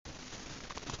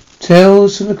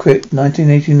Tales from the Crypt,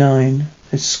 1989.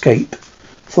 Escape.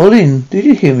 Fall in. Did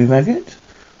you hear me, maggot?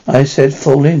 I said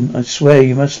fall in. I swear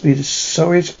you must be the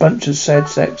sorriest bunch of sad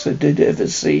sacks I did ever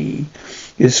see.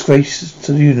 You disgrace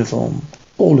to the uniform.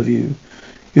 All of you.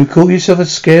 You call yourself a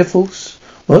scare force?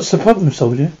 What's the problem,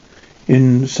 soldier?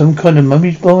 In some kind of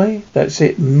mummy's boy? That's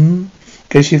it,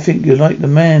 Guess you think you're like the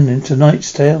man in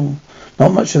tonight's tale.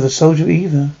 Not much of a soldier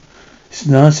either. It's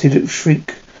a nasty little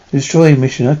shriek. Destroy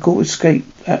mission. I call escape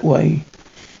that way.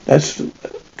 That's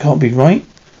can't be right.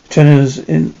 Channels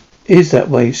is that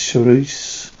way,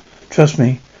 Charisse. Trust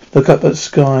me. Look up at the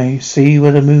sky. See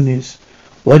where the moon is.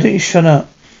 Why don't you shut up?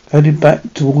 Headed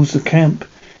back towards the camp.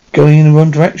 Going in the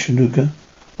wrong direction, Luger.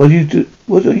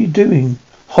 What are you doing?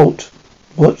 Halt.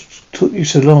 What took you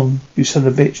so long? You son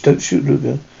of a bitch. Don't shoot,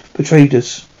 Luger. Betrayed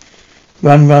us.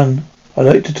 Run. I'd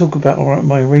like to talk about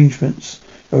my arrangements.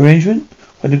 Arrangement?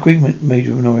 An agreement,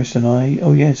 Major Norris and I.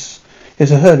 Oh, yes.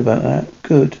 Yes, I heard about that.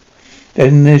 Good.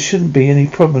 Then there shouldn't be any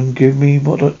problem. Give me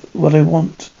what I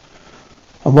want.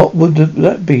 And what would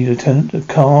that be, Lieutenant? A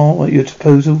car at your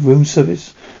disposal? Room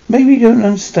service? Maybe you don't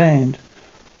understand.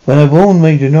 When I warned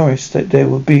Major Norris that there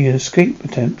would be an escape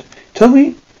attempt, he told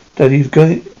me that he's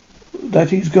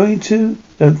going to.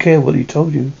 Don't care what he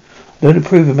told you. I don't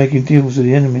approve of making deals with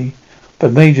the enemy.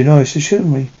 But Major Norris assured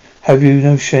me. Have you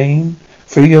no shame?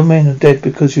 3 of your men are dead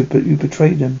because you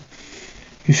betrayed them.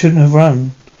 You shouldn't have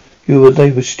run.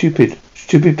 They were stupid.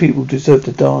 Stupid people deserve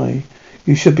to die.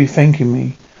 You should be thanking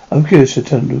me. I'm curious,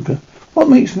 Lieutenant Luger. What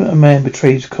makes a man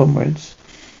betray his comrades?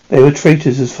 They were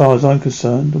traitors as far as I'm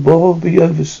concerned. The war will be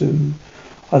over soon.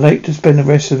 I'd like to spend the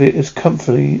rest of it as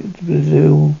comfortably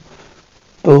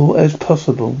as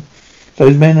possible. If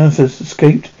those men had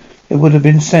escaped, it would have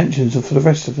been sanctions for the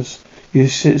rest of us.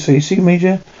 So you see,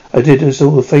 Major, I did us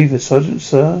all a favour, Sergeant,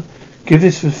 sir. Give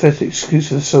this pathetic excuse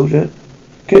for the soldier.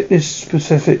 Get this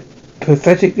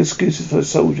pathetic excuse for the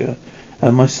soldier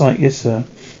and my sight, yes, sir.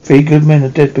 3 good men are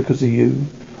dead because of you.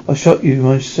 I'll shoot you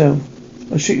myself,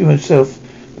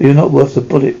 but you're not worth a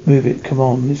bullet. Move it. Come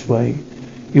on, this way.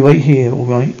 You wait here, all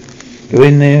right? Go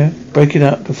in there. Break it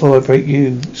up before I break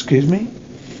you. Excuse me?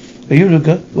 Are you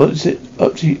Luger? What's it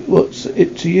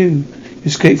to you? You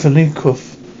escaped from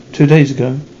Leecroft 2 days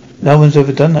ago. No one's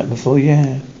ever done that before,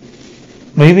 yeah.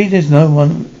 Maybe there's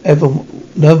nobody ever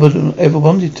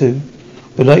wanted to.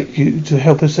 We'd like you to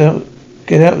help us out,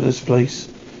 get out of this place.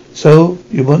 So,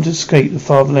 you want to escape. The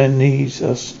fatherland needs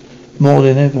us more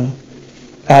than ever.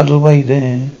 Out of the way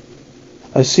there.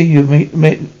 I see you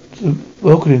met the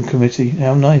welcoming committee.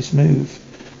 How nice. Move.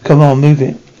 Come on, move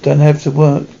it. Don't have to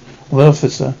work. Well,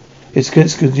 officer, it's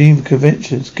against Geneva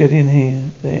conventions. Get in here.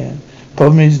 There.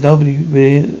 Problem is, nobody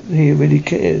here really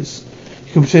cares.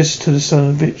 You can protest to the son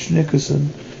of a bitch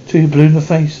Nicholson till you're blue in the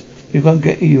face. You won't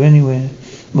get you anywhere.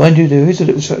 Mind you, there is a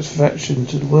little satisfaction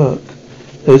to the work.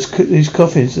 These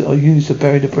coffins that are used to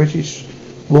bury the British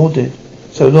war dead.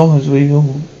 So long as we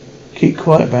all keep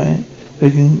quiet about it, we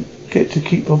can get to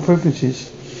keep our privileges.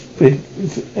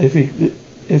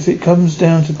 If it comes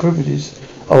down to privileges,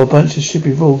 a bunch of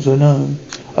stupid rules, I know.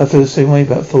 I feel the same way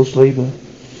about forced labour.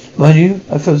 Mind you,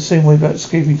 I feel the same way about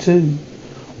escaping too.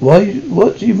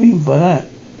 What do you mean by that?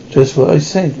 Just what I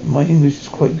said. My English is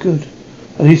quite good.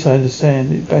 At least I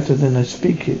understand it better than I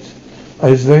speak it. I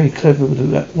was very clever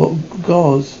with that. What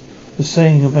Gauze was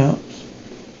saying about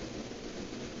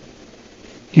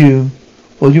you.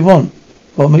 What do you want?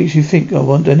 What makes you think I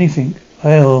want anything?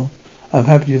 Hell, I'm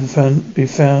happy to be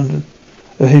found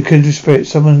a kindred spirit.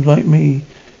 Someone like me,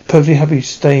 perfectly happy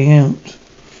staying out.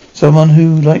 Someone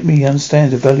who, like me,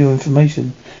 understands the value of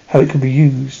information, how it can be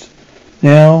used.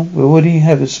 Now, we already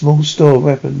have a small store of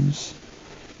weapons.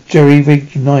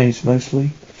 Jerry-rigged knives,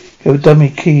 mostly. We have a dummy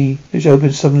key, which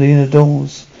opens some of the inner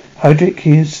doors. Hydrick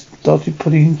here started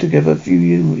putting together a few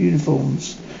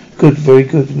uniforms. Good, very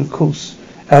good, and of course,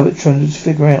 Albert trying to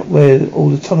figure out where all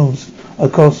the tunnels our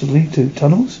castle lead to.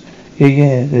 Tunnels?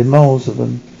 Yeah, there are miles of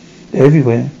them. They're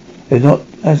everywhere.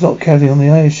 That's not counting on the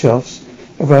air shafts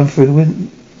around through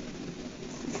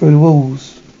the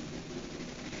walls.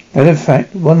 And in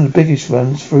fact, one of the biggest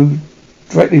runs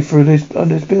directly through this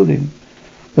building.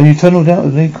 When you tunneled out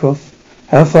of Leecroft,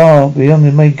 how far beyond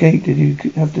the main gate did you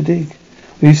have to dig?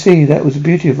 Well, you see, that was the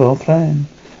beauty of our plan.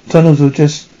 Tunnels were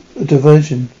just a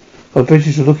diversion. While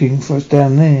British were looking for us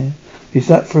down there, we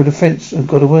slapped through the fence and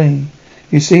got away.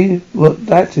 You see,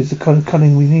 that is the kind of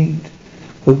cunning we need.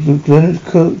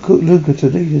 Lieutenant Luger to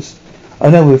lead us. I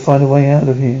know we'll find a way out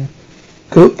of here.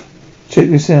 Cook, check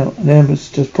this out. An ambulance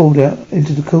just pulled out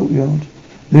into the courtyard.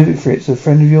 Move it, Fritz. A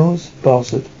friend of yours?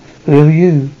 Bastard. But who are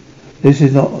you? This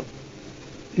is not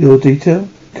your detail?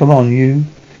 Come on, you.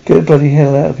 Get the bloody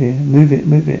hell out of here. Move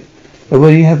it. They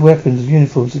already have weapons and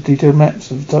uniforms and detailed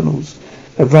maps of the tunnels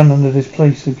that run under this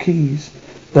place and keys.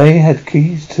 They had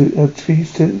keys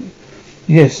too?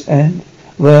 Yes, and?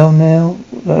 Well, now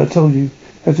that I told you,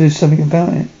 I have to do something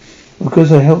about it.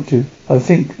 Because I helped you, I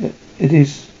think it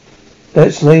is.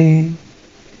 Let's lay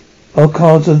our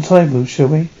cards on the table, shall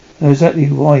we? I know exactly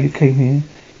why you came here.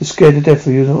 You're scared to death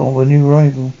of a new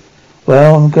arrival.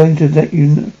 Well, I'm going to let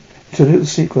you into a little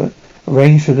secret.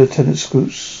 Arrange for Lieutenant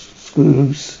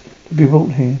Scroose to be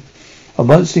brought here. And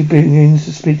once he begins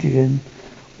to speak again,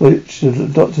 which the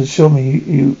doctor assured me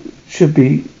you should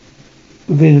be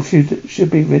within a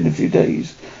few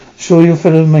days. Sure your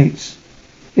fellow inmates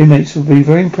will be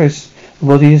very impressed with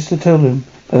what he has to tell them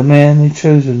by the man they've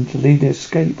chosen to lead their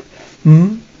escape.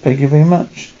 Thank you very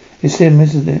much. It's him,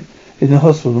 isn't it? In the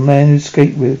hospital, the man who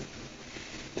escaped with.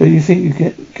 Don't you think you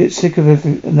get sick of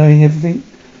knowing everything?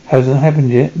 Hasn't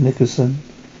happened yet, Nicholson.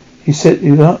 He set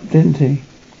you up, didn't he?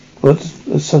 What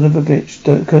a son of a bitch.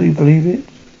 Can't you believe it?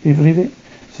 Can you believe it?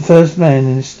 It's the first man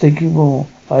in this stinking war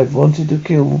I've wanted to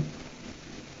kill.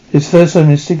 It's the first time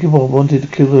in this stinking war I wanted to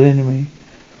kill an enemy.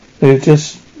 They were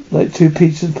just like two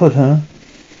pieces of pudding, huh?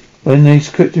 When they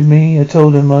scripted me, I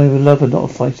told them I was a lover, not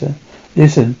a fighter.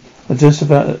 Listen, I just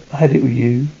about had it with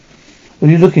you. What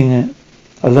are you looking at?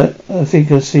 I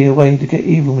think I see a way to get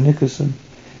even with Nicholson.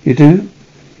 You do?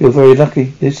 You're very lucky.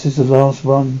 This is the last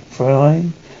one.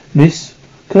 Fräulein? Miss?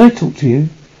 Can I talk to you?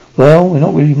 Well, we're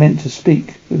not really meant to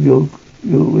speak with you're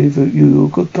a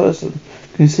good person.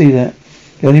 Can you see that?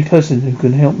 The only person who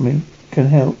can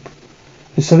help.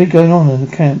 There's something going on in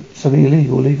the camp. Something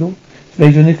illegal. It's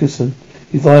Major Nicholson.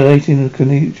 He's violating the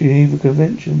Geneva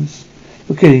Conventions.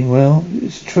 You're kidding. Well,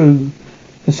 it's true.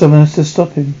 And someone has to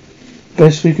stop him.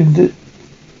 Best we can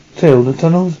tell, the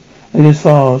tunnels are as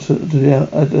far as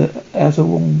the outer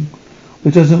wall,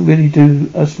 which doesn't really do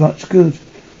us much good. We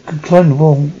could climb the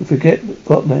wall if we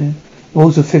got there. The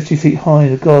walls are 50 feet high.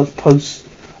 The guard posts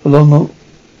along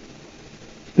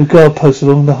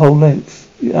the whole length.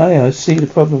 Yeah, I see the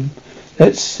problem.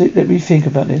 Let me think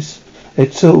about this. They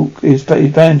talk his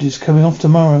bandage is coming off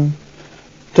tomorrow.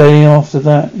 Day after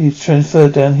that, he's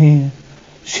transferred down here.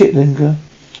 Shit, Linger.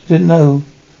 Didn't know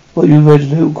what you red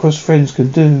little cross friends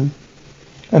can do.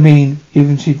 I mean,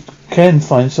 even she can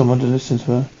find someone to listen to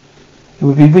her. It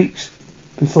would be weeks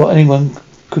before anyone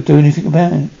could do anything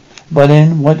about it. By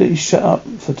then, why don't you shut up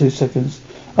for 2 seconds?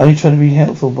 Only trying to be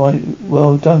helpful.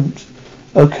 Well, don't.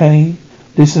 Okay,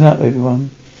 listen up,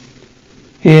 everyone.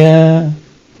 Here,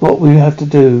 what we have to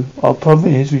do. Our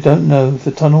problem is we don't know if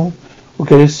the tunnel will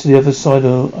get us to the other side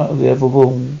of the other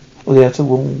wall or the outer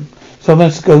wall. Someone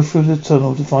has to go through the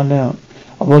tunnel to find out.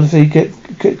 And what if they get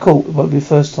caught? It won't be the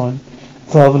first time.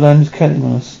 Fatherland is counting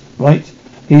on us, right?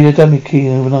 Need a dummy key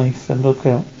and a knife and look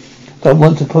out. Don't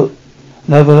want to put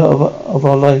another of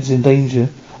our lives in danger.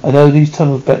 I know these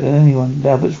tunnels better than anyone.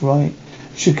 Albert's right.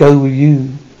 Should go with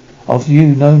you. After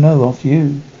you. No, after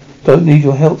you. Don't need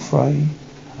your help, Frey.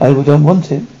 I don't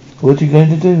want it. What are you going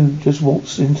to do? Just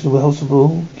waltz into the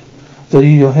hospital? Don't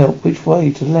need your help. Which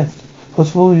way? To the left.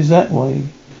 Hospital is that way.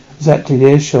 Exactly. The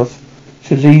airshaft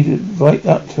should lead right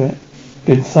up to it.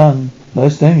 Been fun.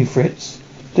 Nice knowing you, Fritz.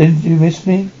 Didn't you miss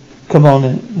me? Come on,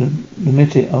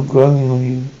 admit it. I'm growing on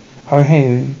you.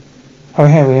 Hurry.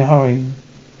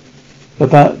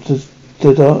 About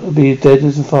to be dead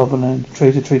as a fatherland.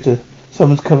 Traitor.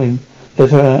 Someone's coming.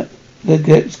 Let's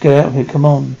get out of here. Come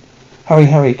on.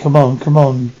 Hurry. Come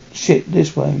on. Shit,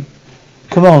 this way.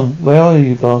 Come on. Where are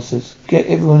you, bastards? Get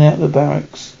everyone out of the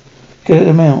barracks. Get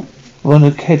them out. We're on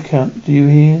a head count. Do you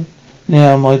hear?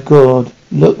 Now, my God.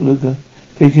 Look, Luger.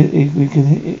 If we can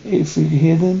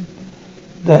hear them,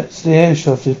 that's the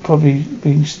airshaft is probably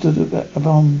being stood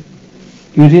upon.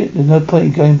 You idiot, there's no point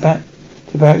in going back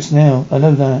to barracks now. I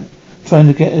know that. Trying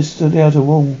to get us to the outer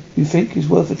wall. You think it's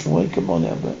worth a try? Come on,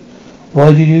 Albert.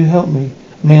 Why did you help me?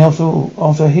 I mean, after all,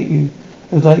 after I hit you,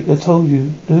 it was like I told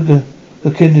you, Luger,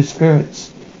 the kindred spirits.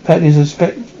 Fact is, I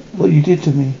respect what you did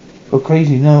to me. You're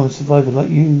crazy. No, a survivor like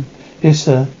you. Yes,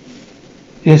 sir.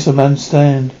 Yes, I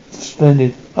understand.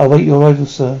 Splendid. I'll wait your arrival,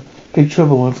 sir. Big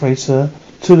trouble, I'm afraid, sir.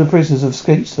 2 of the prisoners have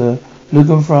escaped, sir.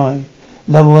 Luger and Frey.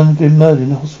 Another one has been murdered in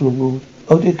the hospital ward.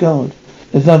 Oh, dear God.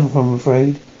 There's another one, I'm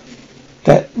afraid.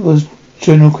 That was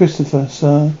General Christopher,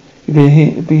 sir. He'll be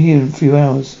here in a few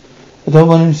hours. I don't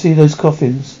want him to see those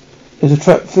coffins. There's a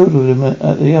trap filled with them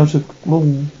at the outer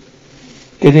wall.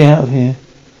 Get it out of here.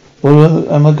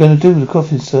 What am I going to do with the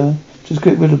coffins, sir? Just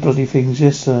get rid of bloody things.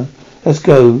 Yes, sir. Let's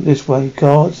go. This way.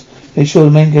 Guards. Make sure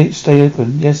the main gates stay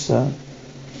open. Yes, sir.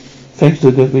 Thanks,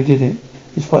 Luger. We did it.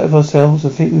 In spite of ourselves, I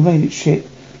think we made it. Shit. You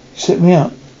set me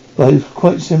up. Well, it's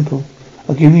quite simple.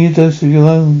 I'll give you a dose of your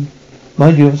own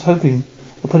Mind you, I was hoping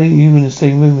of putting you in the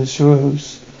same room as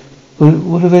Shiro's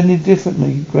would have ended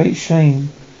differently. Great shame.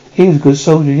 He was a good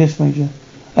soldier, yes, Major.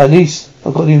 At least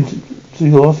I got him to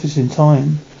your office in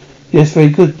time. Yes, very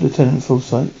good, Lieutenant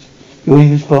Forsyth. You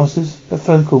English bastards. That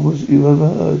phone call you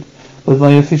overheard was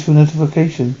my official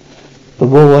notification. The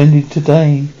war ended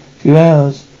today. Few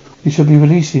hours. We shall be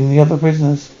releasing the other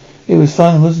prisoners. It was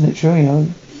fun, wasn't it, Cheerio?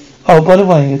 Oh, by the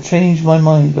way, I changed my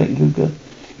mind, late Luger.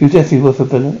 You're definitely worth a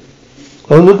bullet.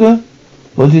 Oh, Luger?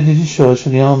 Wanted a discharge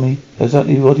from the army.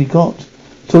 Exactly what he got.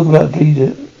 Talk about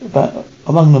bleed about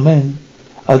among the men.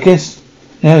 I guess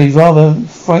now he'd rather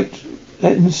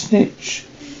let him snitch.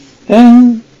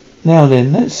 Now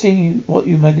then, let's see what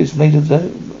you maggots made of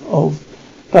that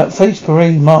About face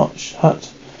parade march,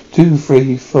 hut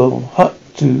 234. Hut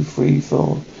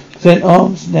 234. Present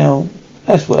arms now.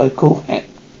 That's what I call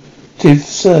active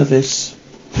service.